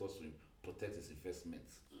investors to protect his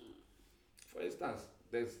investments. For instance,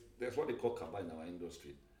 there's what they call kaba in our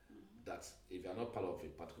industry. That if you're not part of a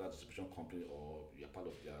particular distribution company or you're part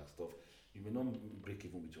of their stuff, you may not break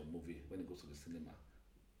even with your movie when it goes to the cinema.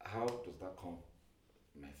 How does that come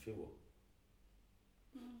in my favor?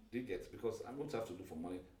 Do you get? Because I'm going to have to look for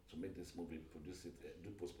money to make this movie, produce it, do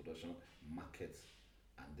post-production, market,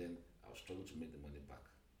 and then I'll struggle to make the money back.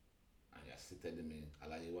 And you're still telling me,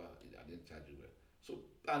 Alayiwa, I didn't charge you well. So,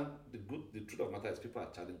 and the truth of the matter is people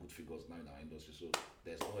are charging good figures now in our industry, so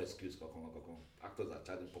there's no excuse. Actors are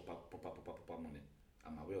charging proper money.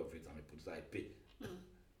 I'm aware of it. I'm a producer. I pay.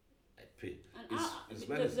 I pay.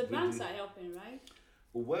 And the banks are helping, right?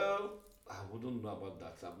 Well, I wouldn't know about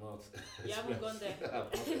that. I'm not. You haven't gone there.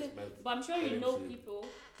 I've not But I'm sure you know people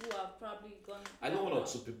who have probably gone. I know one or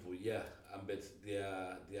two people, yeah, but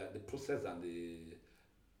the process and the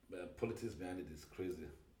politics behind it is crazy,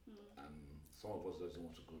 and some of us doesn't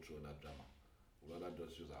want to go through that drama. We'd rather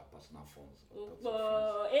just use our personal funds.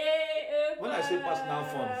 When I say personal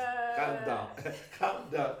funds, calm down, calm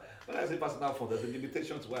down. When I say personal funds, there's a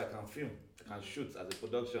limitation to where I can film, I can shoot as a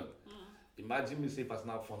production. Imagine me say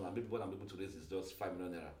personal funds and maybe what I'm able to raise is just 5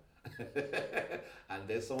 million naira. And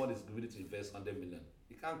then someone is willing to invest 100 million.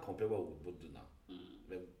 You can't compare what we both do now.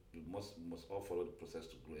 But we must all follow the process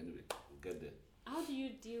to grow anyway. We'll get there. How do you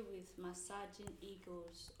deal with massaging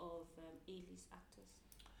egos of A-list actors?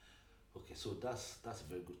 Okay, so that's a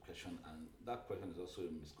very good question, and that question is also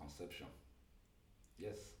a misconception.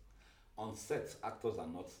 Yes. On set, actors are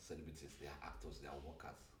not celebrities, they are actors, they are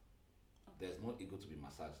workers. Okay. There's no ego to be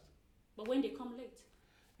massaged. But when they come late?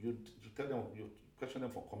 You tell them, you question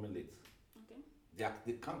them for coming late. Okay.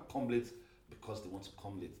 They can't come late because they want to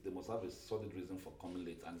come late. They must have a solid reason for coming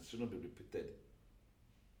late, and it shouldn't be repeated.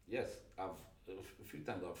 Yes, a few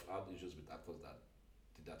times I've had issues with actors that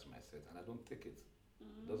did that to my set, and I don't take it.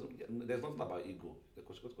 There's nothing about ego.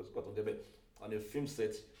 On a film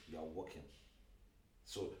set, you are working.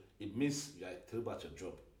 So it means you are terrible at your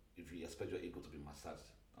job if you expect your ego to be massaged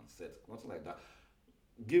on set. Nothing like that.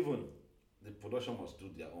 Given the production must do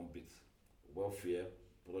their own bit, welfare,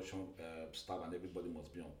 production staff, and everybody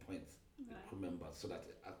must be on point. Right. The crew members, so that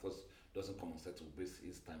the actors doesn't come on set to waste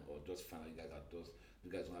his time or just find out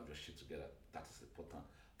you guys don't have your shit together. That is important.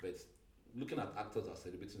 But looking at actors as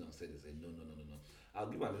celebrating on set is no. I'll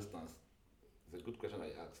give an instance. It's a good question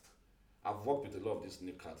I asked. I've worked with a lot of these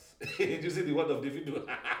new cats. Did you see the word of the video?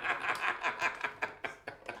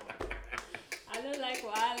 I don't like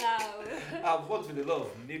wahala. I've worked with a lot of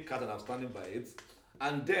new cats and I'm standing by it.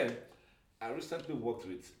 And then I recently worked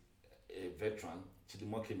with a veteran, Chidi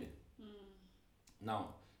Mokime.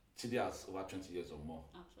 Now, Chidi has over 20 years or more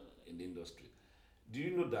in the industry. Do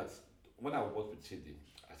you know that when I worked with Chidi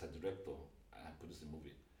as a director and I produced a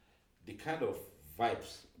movie, the kind of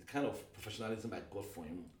vibes, the kind of professionalism I got from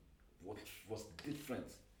him was different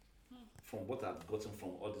from what I've gotten from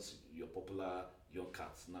all these your popular young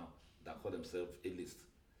cats now that call themselves A-list.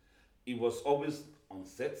 He was always on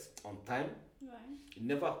set, on time. Right. He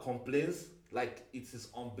never complains. Like, it is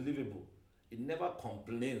unbelievable. He never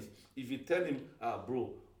complains. If you tell him,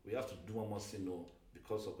 bro, we have to do one more scene, no,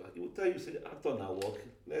 because of that, he will tell you, say, actor now work.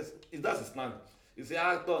 That's his plan. He say,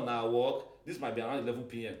 actor now work. This might be around 11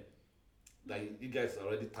 p.m. Like, you guys are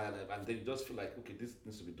already tired, and then you just feel like, okay, this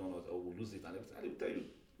needs to be done, or we'll lose it, and everything. And he will tell you,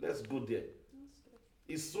 let's go there.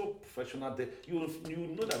 It's so professional there. You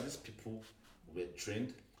know that these people were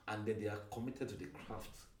trained, and then they are committed to the craft.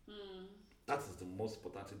 That is the most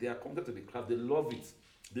important thing. They are committed to the craft. They love it.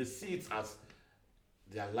 They see it as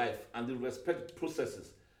their life, and they respect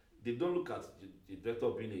processes. They don't look at the director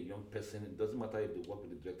being a young person. It doesn't matter if they worked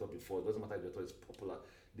with the director before. It doesn't matter if the director is popular.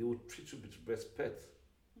 They will treat you with respect.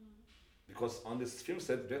 Because on this film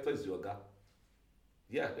set, the director is your guy.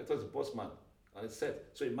 Yeah, the director is the boss man on the set.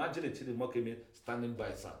 So imagine a Chidi Mokime standing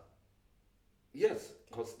by, sir. Yes,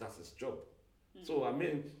 because that's his job. So, I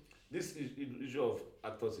mean, This issue of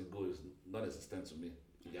actors ego is non-existent to me.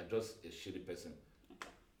 You are just a shitty person.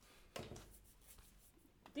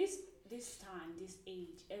 This this time, this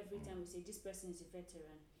age, every time we say this person is a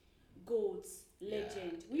veteran, GOAT,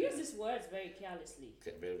 legend, we use these words very carelessly.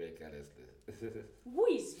 Very, very carelessly. Who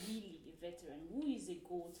is really a veteran? Who is a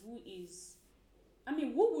GOAT? Who is, I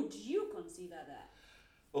mean, who would you consider that?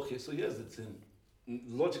 Okay, so here's the thing.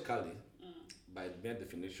 Logically, by mere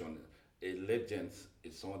definition, a legend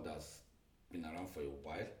is someone that's been around for a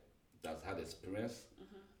while, that's had experience,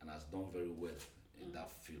 and has done very well in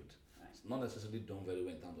that field. Right. It's not necessarily done very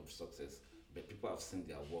well in terms of success, but people have seen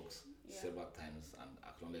their works Yeah. several times and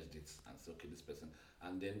acknowledged it and said, okay, this person,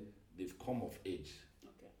 and then they've come of age.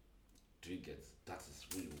 Okay. Do you get? That is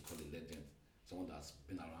who you would call a legend. Someone that's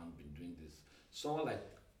been around, been doing this. Someone like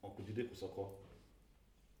Uncle Jide Kosoko.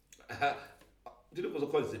 Jide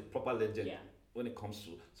Kosoko is a proper legend Yeah. when it comes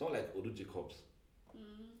to someone like Odu Jacobs.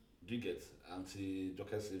 Do you get? Auntie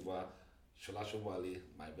Joke Silva, Shola Shobali,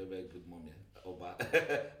 my very good mommy, Oba.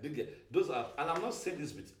 Do you get? Those are, and I'm not saying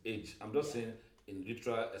this with age, I'm just saying in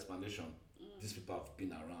literal explanation, these people have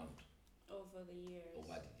been around Over the years.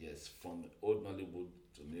 over the years, from old Nollywood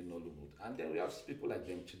to new Nollywood. And then we have people like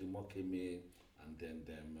them, Chidimo Keme, and then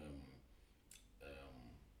them,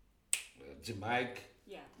 Jamaica,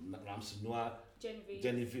 Yeah. Ramsey Noah, Genevieve.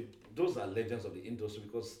 Genevieve. Those are legends of the industry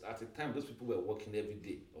because at the time, those people were working every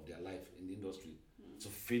day of their life in the industry to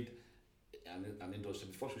feed an industry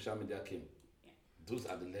before social media came. Yeah. Those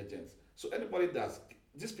are the legends. So anybody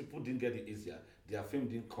these people didn't get it easier. Their fame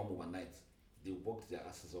didn't come overnight. They worked their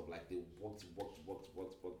asses off, like they worked.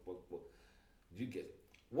 You get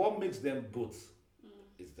what makes them good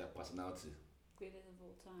is their personality. Greatest of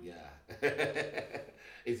all time. Yeah,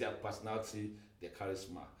 it's their personality, their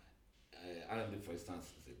charisma. Alabi, for instance,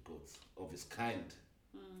 is a goat of his kind.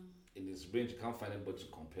 In his range, you can't find anybody to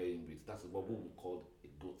compare him with. That's what we would call a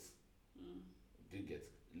goat. Do you get?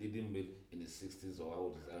 Leading male in his 60s or how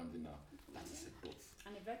old is Alabi now? That is a goat.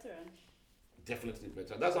 And a veteran. Definitely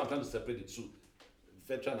veteran. That's why I'm trying to separate the two.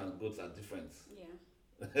 Veteran and goats are different. Yeah.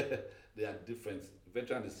 They are different.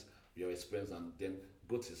 Veteran is your experience, and then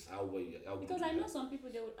goat is how well you. How Because good I you know are. some people,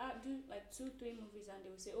 they would do like 2-3 movies and they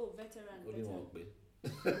would say, oh, veteran, Only veteran. one way.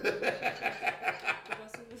 Because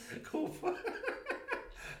it was- Cool.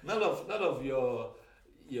 none of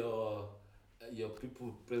your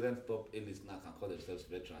people present top A-list now can call themselves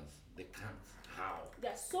veterans. They can't. How?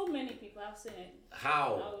 there are so many people, I've seen it.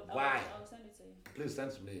 How? Why? I'll send it to you. Please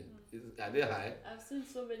send to me. Are they high? I've seen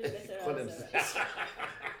so many Call them. veterans.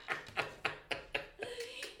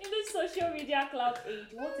 In this social media cloud age,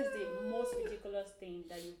 what is the most ridiculous thing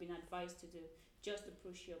that you've been advised to do just to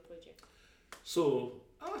push your project? So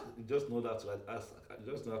you just know that to ask.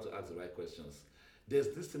 You just know how to ask the right questions. There's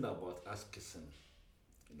this thing about ass kissing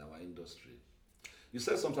in our industry. You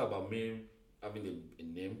said something about me having a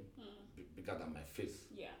name bigger than my face.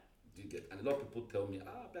 Yeah. Do you get? And a lot of people tell me,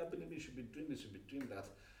 Abinibi should be doing this, should be doing that.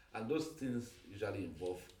 And those things usually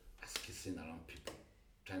involve ass kissing around people,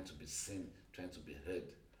 trying to be seen, trying to be heard,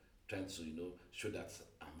 trying to, show that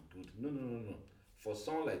I'm good. No. For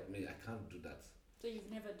someone like me, I can't do that. So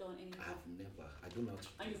you've never done anything? I've never. I don't know how to do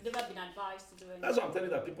And it. you've never been advised to do anything? That's what I'm telling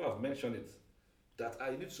you, that people have mentioned it. That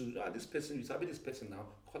I need to, this person, you sabi this person now,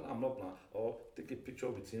 call him up now, or take a picture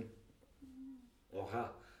with him or her.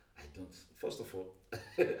 I don't. First of all,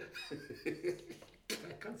 I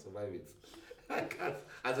can't survive it. I can't.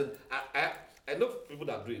 As in, I know people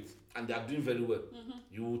that do it and they are doing very well.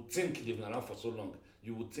 You would think they've been around for so long.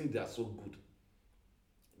 You would think they are so good.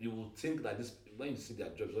 You would think that this, when you see their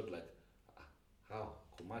jobs, you're like, how?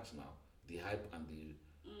 Could match now. The hype and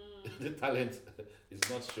the talent is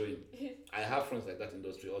not showing. I have friends like that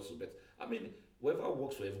industry also, but I mean, whatever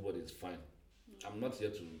works for everybody is fine. I'm not here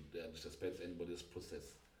to disrespect anybody's process.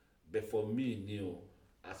 But for me,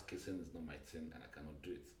 ass kissing is not my thing and I cannot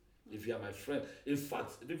do it. If you are my friend, in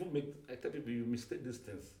fact, I tell people you mistake these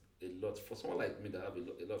things a lot. For someone like me that have a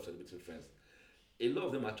lot of celebrity friends, a lot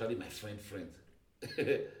of them are actually my friend.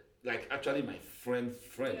 Like actually my friend.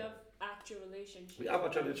 You have actual relationship. We have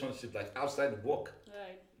actual relationship like outside work.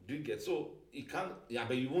 Right. Do you get? So you can't,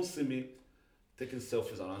 but you won't see me taking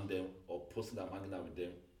selfies around them or posting that I'm hanging out with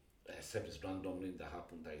them, except it's randomly that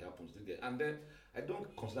it happens. Do you get? And then I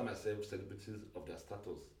don't consider myself celebrities of their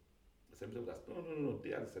status. No,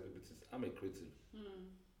 they are the celebrities. I'm a creative.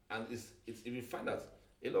 And it's if you find that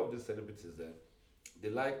a lot of these celebrities they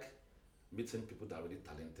like meeting people that are really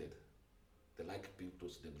talented. They like being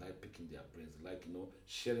close to them, they like picking their brains, they like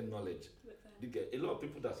sharing knowledge. With them. You get? A lot of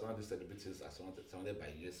people that surround these celebrities are surrounded by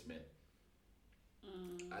yes men.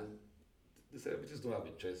 And the celebrities don't have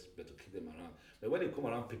a choice but to keep them around. But when they come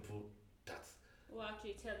around people that, We're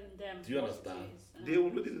actually telling them do you what understand? it is. They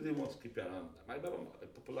already didn't want to keep you around. I remember a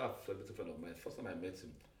popular celebrity friend of mine, first time I met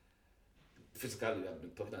him, physically, we had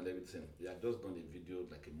been talking and everything. He had just done a video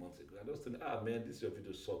like a month ago. I just think, man, this your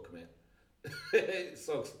video suck, man. It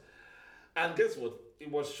sucks. And guess what? He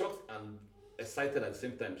was shocked and excited at the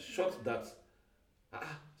same time. Shocked that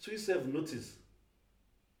so he self noticed.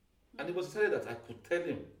 And he was excited that I could tell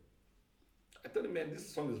him. I told him, man, this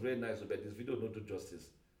song is very nice, but this video don't do justice.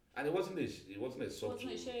 And it wasn't a song. It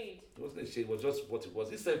wasn't a shade. It wasn't a shade. It was just what it was.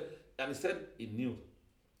 He said he knew,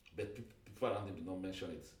 but people around him did not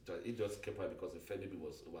mention it. He just kept quiet because he felt maybe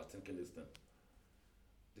was overthinking this thing.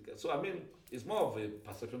 So I mean, it's more of a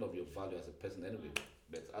perception of your value as a person anyway.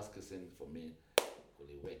 But ask a thing for me, will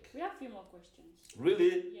it work? We have a few more questions.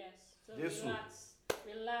 Really? Yes. So Yes,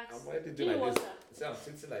 relax. I'm already Drink doing like water. this. See, I'm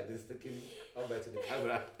sitting like this, taking out back to the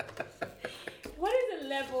camera. What is the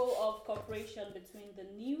level of cooperation between the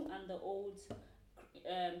new and the old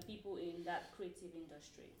people in that creative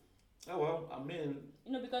industry? Oh well, I mean,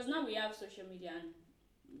 Because now we have social media,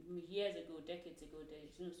 and years ago, decades ago, there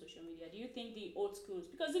is no social media. Do you think the old schools,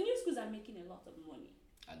 because the new schools are making a lot of money,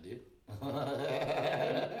 are they?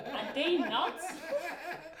 are they not?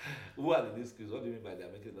 Who are the new schools? What do you mean by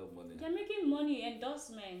they're making enough money? They're making money,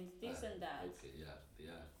 endorsements, this and that. Okay, yeah, they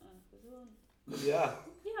are. Well, Yeah,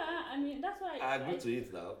 yeah, I mean that's why I agree to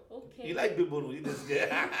it now. Okay. You like people who eat this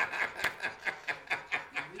guy.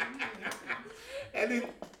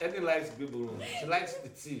 Any likes people. She likes the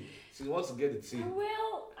tea. She wants to get the tea.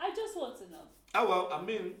 Well, I just want to know. Well, I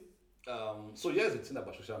mean, so here's the thing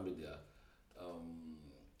about social media.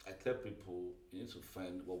 I tell people you need to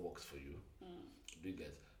find what works for you. Do you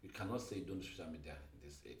get? You cannot say you don't do social media in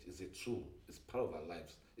this age. It's a tool. It's part of our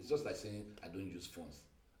lives. It's just like saying I don't use phones.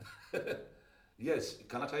 Yes, you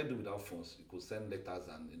can actually do without phones. You could send letters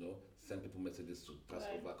and send people messages to pass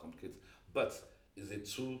Right. over, communicate. But it's a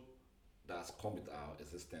tool that has come with our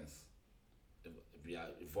existence. We are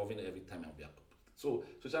evolving every time, and we are. So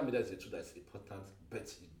social media is a tool that's important,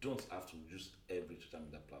 but you don't have to use every social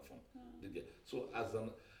media platform. You get? So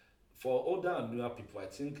for older and newer people, I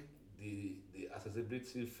think the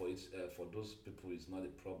accessibility for those people is not a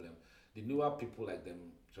problem. The newer people like them,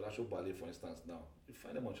 Sholasho Bale, for instance, now you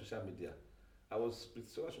find them on social media. I was with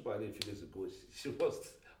Sholasho Bale a few days ago. She was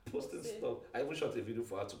posting stuff. I even shot a video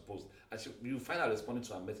for her to post, and you find her responding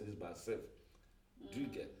to her messages by herself. Do you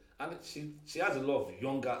get? And she has a lot of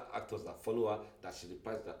younger actors that follow her, that she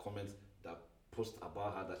replies to their comments, that post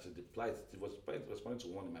about her, that she replies. She was responding to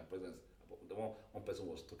one in my presence. The one person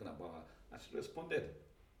was talking about her, and she responded.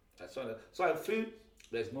 I saw that. So I feel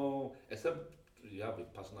there's no, except you have a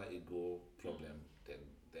personal ego problem, then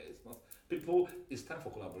there is not. People, it's time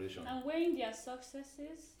for collaboration. And weighing their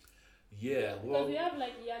successes. Yeah, Because we have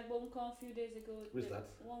like Yagbonko a few days ago. Who's that?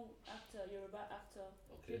 One actor, Yoruba actor.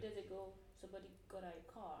 A few Okay. days ago, somebody got her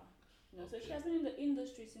a car. So Okay. she has been in the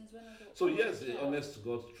industry since when I was. So yes, the honest to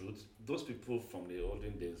God's truth, those people from the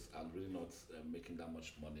olden days are really not making that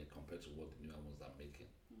much money compared to what the newer ones are making.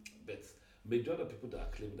 But majority of people that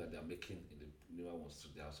are claiming that they are making in the newer ones too,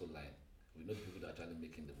 they are also lying. We know the people that are actually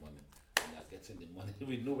making the money and they are getting the money.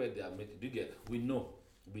 We know where they are making. Do you get? We know.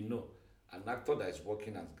 An actor that is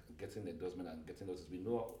working and getting endorsement and getting those, we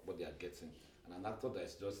know what they are getting. And an actor that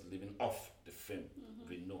is just living off the fame,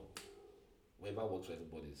 we know. Whoever works for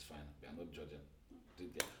everybody is fine. We are not judging.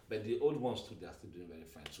 But the old ones too, they are still doing very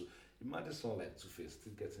fine too. Imagine someone like Two-Face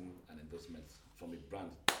still getting an endorsement from a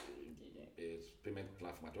brand, a payment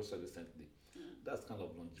platform. I just saw recently. That's kind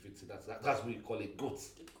of longevity. That's what we call a goat.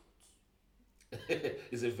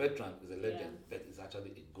 He's a veteran, he's a legend, but he's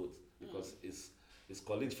actually a goat because his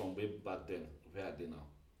colleagues from way back then, where are they now?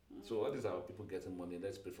 So all these are people getting money.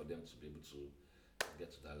 Let's pray for them to be able to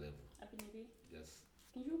get to that level. Abinibi, Yes.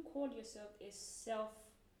 can you call yourself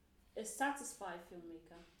a satisfied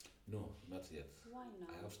filmmaker? No, not yet. Why not?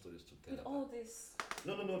 I have stories to tell With about. all this.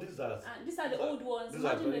 No, These are the old ones. These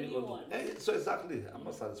are Imagine the very new old ones. So exactly, I'm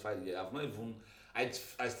not satisfied yet. I've not even. I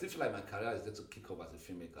still feel like my career is there to kick off as a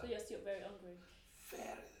filmmaker. So you're still very hungry.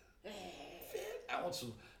 Very.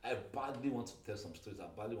 I badly want to tell some stories. I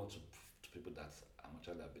badly want to prove to people that I'm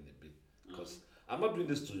actually been a bit. Because I'm not doing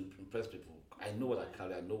this to impress people. I know what I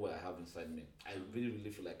carry. I know what I have inside me. I really, really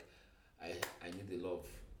feel like I need a lot of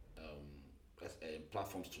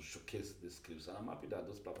platforms to showcase these skills. And I'm happy that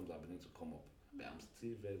those platforms are beginning to come up. But I'm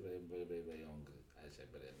still very, very, very, very, very hungry. I say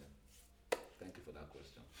better than. Thank you for that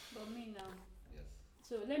question. But me now. Yes.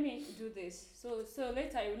 So let me do this. So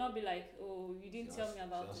later you will not be like, oh, you didn't tell me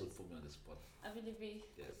about also it. put me on the spot. Abinibi,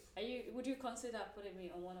 Yes. would you consider putting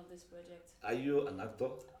me on one of these projects? Are you an actor?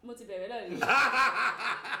 Motivate.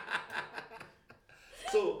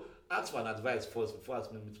 So ask for an advice first before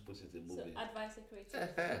asking me to put it in a So movie. advice a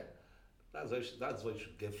creative. That's what you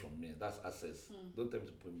should get from me. That's access. Don't tell me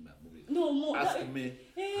to put me in my movie. No more. Ask me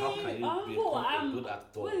how can you become a good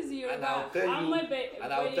actor, What is your and I'll tell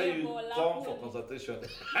you, I'm come for consultation.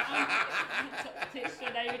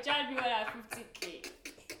 consultation that you charge me more than 50K.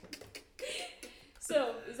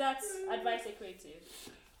 So is that advice a creative?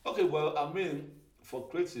 Okay, well, I mean, for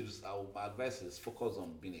creatives, my advice is focus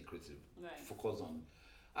on being a creative. Right. Focus on.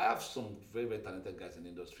 I have some very, very talented guys in the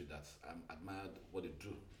industry that I'm admired what they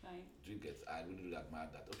do. Right. Do you get? I really, really admire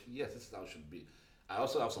that. Okay, yes, this is how it should be. I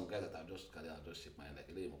also have some guys that I just carry and just shake my head like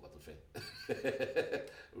we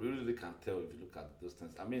really can tell if you look at those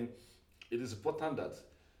things. I mean, it is important that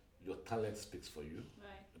your talent speaks for you.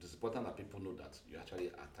 Right. It is important that people know that you actually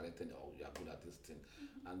are talented or you are good at this thing.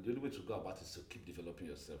 And the only way to go about it is to keep developing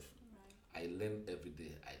yourself. Right. I learn every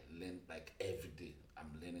day. I learn like every day. I'm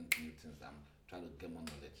learning new things. I'm trying to get more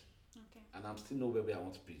knowledge. Okay. And I'm still nowhere where I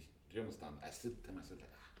want to be. Do you understand? I still tell myself like,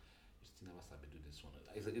 you still never start to do this one.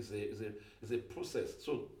 It's a process.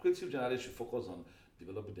 So creative journalists should focus on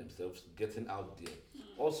developing themselves, getting out there.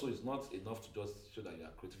 Also, it's not enough to just show that you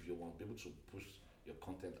are creative. You want people to push your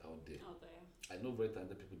content out there. I know very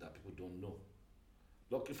talented people that people don't know.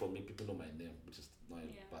 Lucky for me, people know my name, which is not a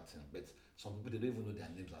bad thing. But some people, they don't even know their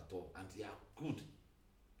names at all. And they are good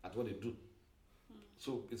at what they do.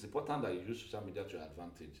 So it's important that you use social media to your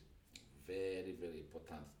advantage. Very, very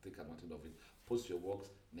important. Take advantage of it. Post your works,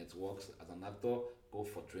 networks. As an actor, go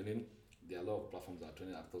for training. There are a lot of platforms that are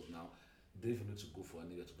training actors now. They don't even need to go for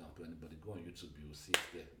anywhere to go and play anybody. Go on YouTube, you will see it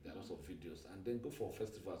there. There are lots of videos. And then go for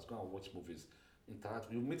festivals, go and watch movies. Interact.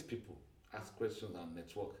 You meet people, ask questions and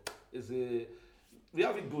network. We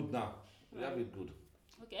have it good now. We have it good.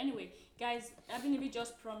 Okay, anyway, guys, Abinibi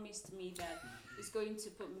just promised me that he's going to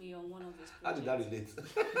put me on one of his projects. How did that relate?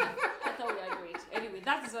 I thought we agreed. Anyway,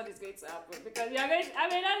 that is what is going to happen because you are going to,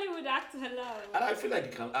 I'm an Hollywood actor, hello. And I feel like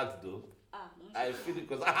you can act though. I feel it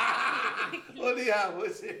because only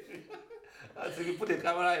until you put the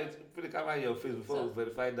camera in your face before we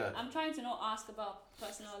verify that. I'm trying to not ask about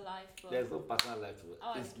personal life. But there's no personal life to it.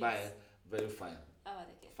 It's fine. Very fine. How are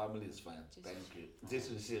the kids? Family is fine. Thank you.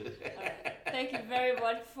 Right. Thank you very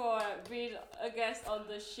much for being a guest on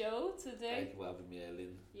the show today. Thank you for having me,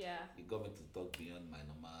 Ellen. Yeah. You got me to talk beyond my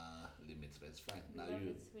normal limits, but it's fine. We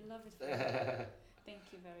love it.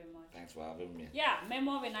 Thank you very much. Thanks for having me. Yeah,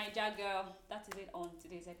 Memo of a Niger Girl. That is it on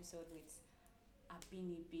today's episode with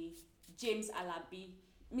Abinibi, James Alabi,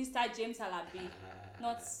 Mr. James Alabi,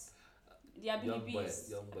 not the Abinibi is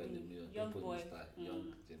young boy, young boy,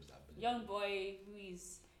 young James Abinibi. Young boy who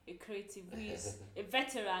is a creative, who is a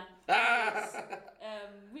veteran.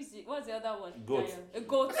 What's the other one? Goat. A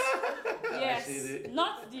goat. Yes,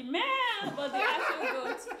 not the man, but the actual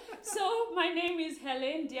goat. So my name is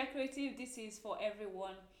Helen, dear creative. This is for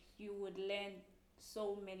everyone. You would learn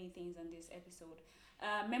so many things on this episode.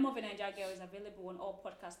 Memo of a Niger Girl is available on all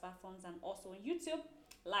podcast platforms and also on YouTube.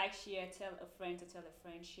 Like, share, tell a friend to tell a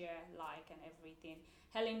friend, share, like, and everything.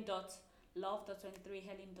 Helen.love.23,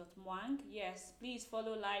 Helen.mwang. Yes, please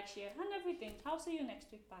follow, like, share, and everything. I'll see you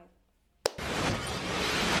next week. Bye.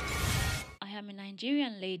 I am a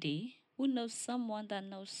Nigerian lady who knows someone that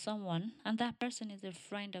knows someone, and that person is a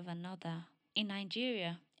friend of another. In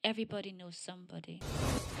Nigeria, everybody knows somebody.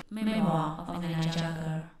 Memoir of a Niger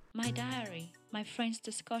Girl. My diary, my friend's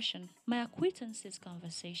discussion, my acquaintances'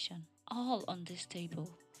 conversation, all on this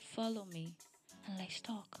table. Follow me and let's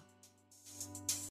talk.